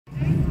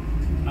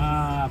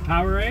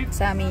Powerade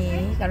สามี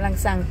กำลัง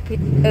สั่งพิ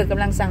ก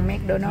ำลังสั่งแม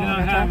คโดนัล You ด์ know,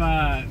 นะคะ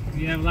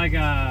you have like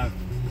a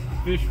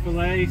fish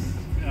fillet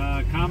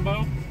combo.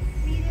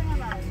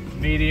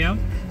 Medium.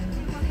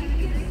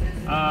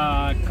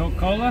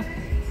 Coca-Cola.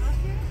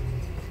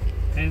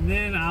 And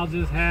then I'll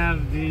just have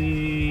the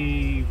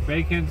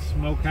bacon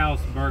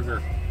smokehouse burger.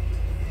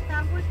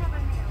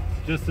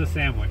 Just a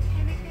sandwich.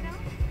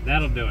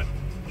 That'll do it.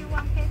 You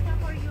want ketchup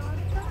for you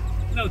also?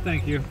 No,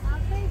 thank you.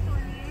 Okay,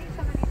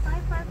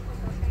 28.75 per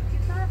photo. Thank you,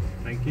 sir.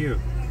 Thank you.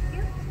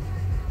 Thank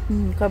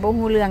you. คอยบ่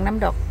ฮู้เรื่องน้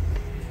ำดอก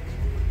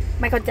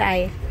ไม่เข้าใจ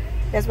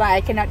That's why I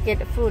cannot get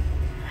the food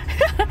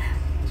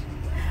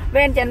เว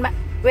นจั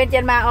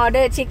นมา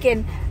order chicken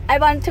I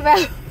want to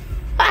have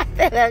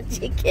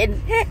chicken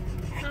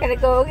Can I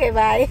go okay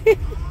bye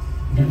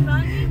If I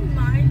need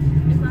mine,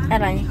 if I haveอะ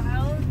ไร a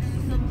child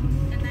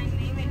and I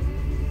name it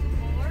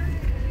Floor,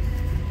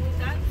 would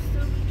that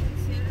still be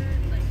considered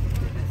like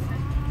for the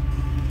second?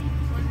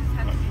 Or does it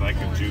have to be Like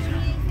a junior?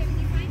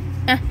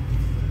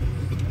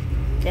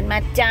 จันมา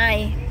จ่าย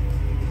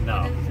No,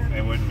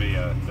 it wouldn't be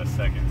the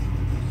second.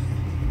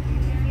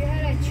 You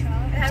had a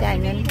child.จ่าย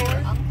เงิน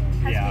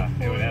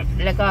Yeah, it would have to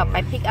be. แล้วก็ไป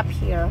pick up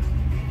here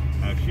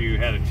Now, if you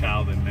had a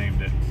child and named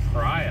it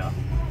Pariah,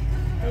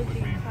 that would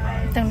be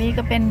Pariah. ตรงนี้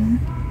ก็เป็น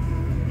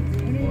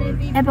Or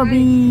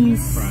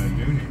Applebee's Pariah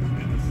Junior,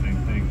 and the same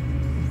thing.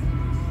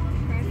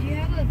 If you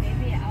have a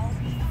baby, I'll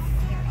be here.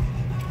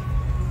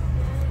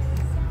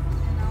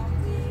 And I'll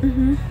be. อือ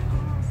ฮึ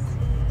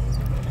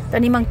ตอ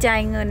นนี้มังจ่าย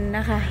เงินน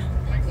ะคะ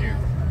Thank you.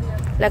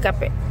 แล้วก็ไ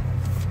ป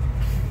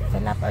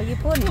รับเอาญี่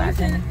ปุ่นมา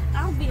สิ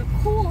I'll be a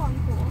cool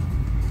uncle.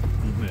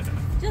 Yeah.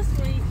 Just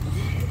wait.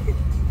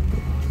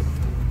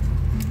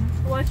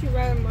 Watch you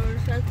ride a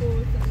motorcycle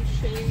with some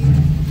shades.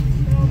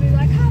 And I'll be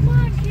like, come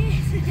on,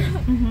 kids.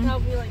 And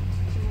I'll be like,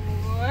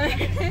 what?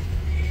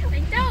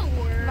 Like, don't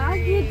worry. My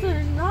kids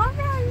are not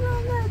riding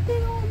on that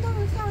big old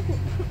motorcycle.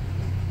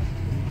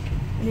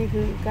 นี่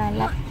คือการ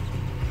รับ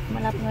มา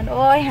รับเงินโ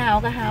อ้ยหาว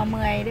ก็หาวเ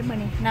มื่อยได้อมื้อ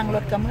นี้นั่งร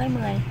ถก็เมื่อย 5,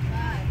 6, 7,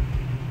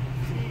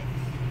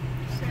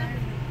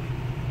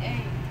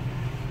 8,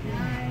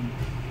 9,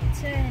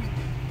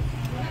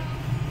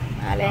 10.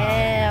 มาแ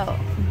ล้ว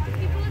Can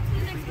you go to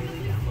the next one,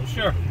 please?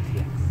 Sure.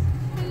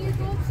 Can you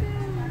go to?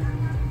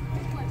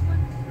 What?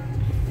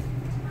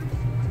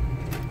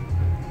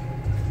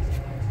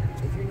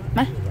 ม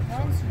า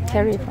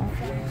carry ไ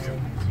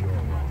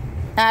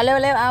ปเ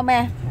ร็วเอาแม่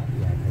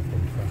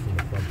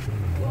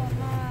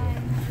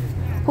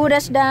Who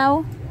dash down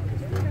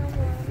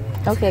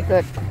Okay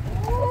good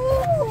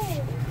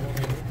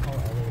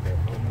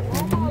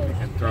You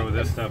can throw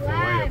this stuff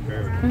away up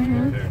there.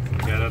 There. You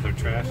got other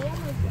trash?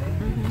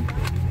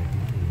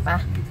 ไป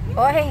โ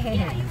อ้ย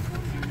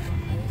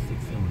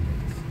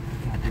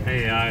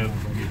Hey,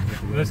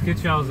 let's get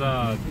y'all's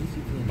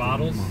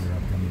bottles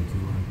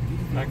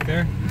back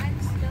there.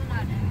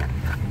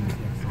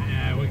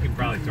 Yeah, we could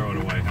probably throw it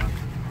away, huh?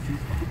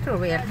 throw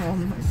away at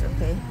home it's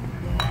okay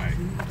Alright.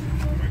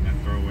 We're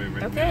gonna throw away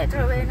right Okay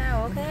throw away now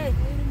okay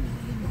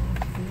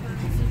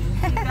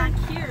Back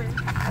here.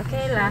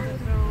 Okay lah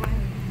now.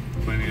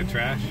 Plenty of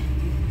trash.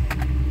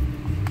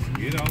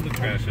 Get all the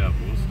trash up.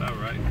 We'll stop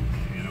right.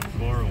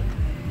 Floral.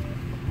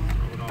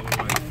 Throw it all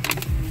away.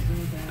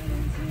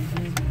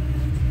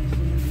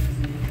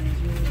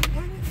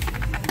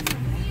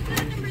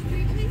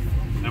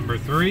 Number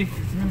 3?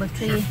 Number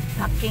 3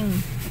 parking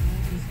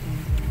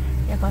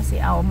เดี๋ยวก็สิ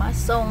เอามา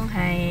ส่งใ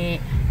ห้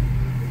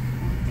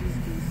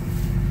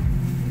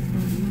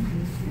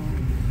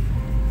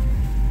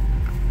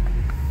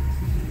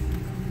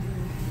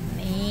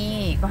นี่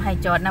ก็ให้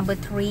จอด number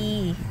 3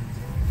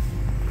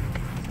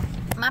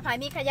มาภาย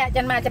มีขยะ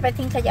จันมาจะไป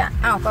ทิ้งขยะ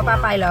อ้าวก็ป้า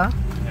ไปเหรอ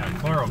Yeah,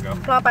 Clara will go.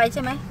 คลอไปใ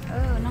ช่ไหม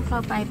น้องคลอ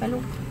ไปลู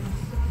ก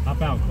Hop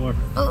out, Clara.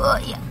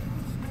 อย่า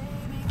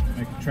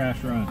Make the trash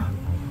run.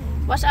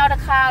 watch out the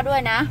car ด้วย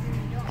นะ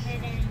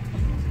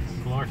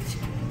Clara.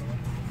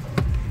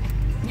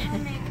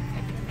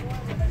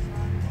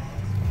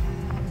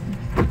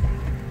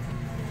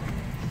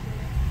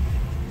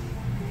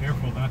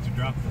 Careful not to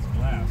drop this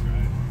glass,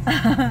 right?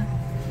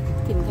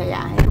 ทิ้งขย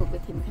ะให้ลูกไป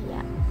ทิ้งขย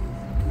ะ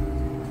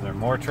Is there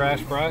more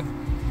trash, Brad?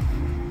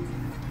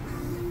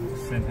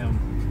 Send him.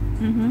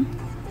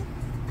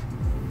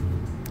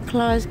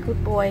 Claw is good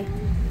boy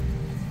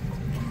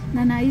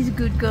Nana is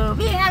good girl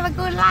we have a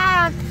good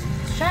life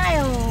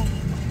child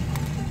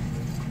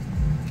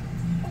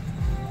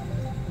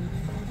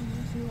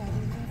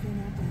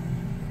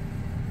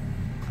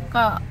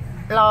ก็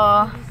รอ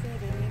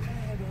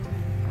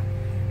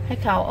ให้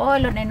เขาโอ้ย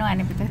รถหน่อยๆ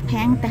นี่เป็นแพ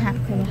งแต่หัก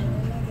เลย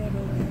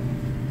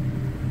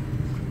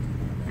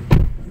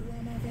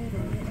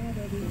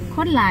ค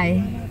นไหล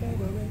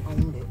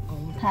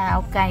เท้า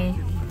ไก่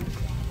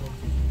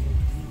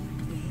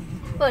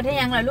เปิดให้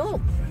ยังเหรอลูก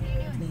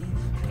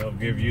They'll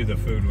give you the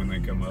food when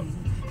they come up.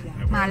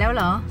 มาแล้วเ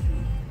หรอ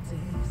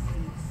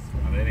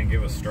They didn't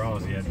give us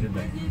straws yet, did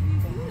they?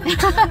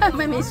 ไ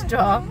ม่มีสตร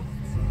อ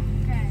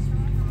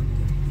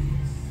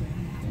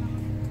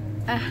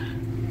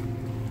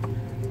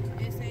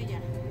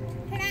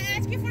Can I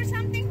ask you for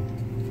something?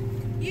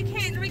 You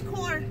can't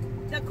record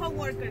the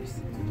co-workers.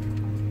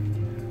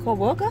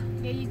 Co-worker?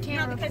 Yeah, you No,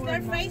 can't because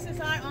their record. faces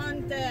are on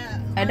the.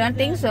 I don't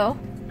think so.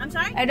 I'm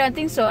sorry. I don't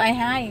think so. I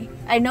hide.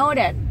 I know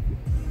that.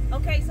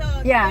 Okay, so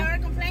Yeah. they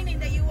were complaining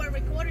that you were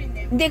recording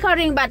them.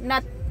 Recording, but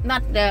not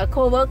the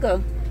co-worker.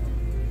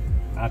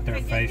 Not their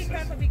Okay, just be faces.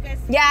 careful because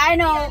Yeah, I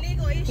know. it's a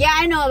legal issue. Yeah,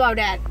 I know about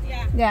that.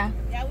 Yeah. Yeah.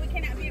 Yeah, we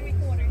cannot be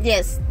recorded.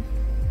 Yes.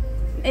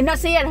 And not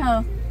see it,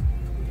 huh?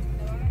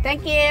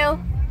 Thank you.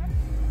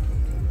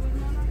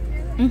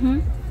 Mm-hmm.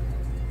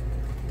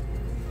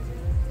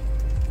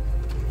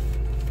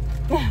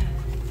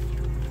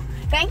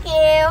 Thank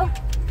you.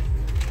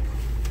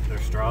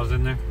 There's straws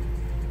in there.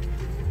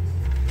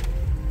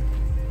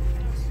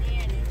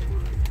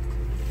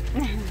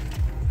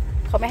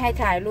 เขาไม่ให้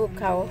ถ่ายรูป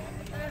เขา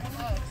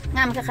ง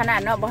ามขนาด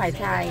เนอกบ่ให้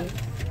ถ่าย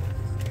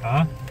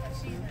Huh?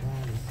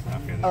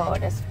 Okay. Oh,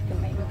 that's too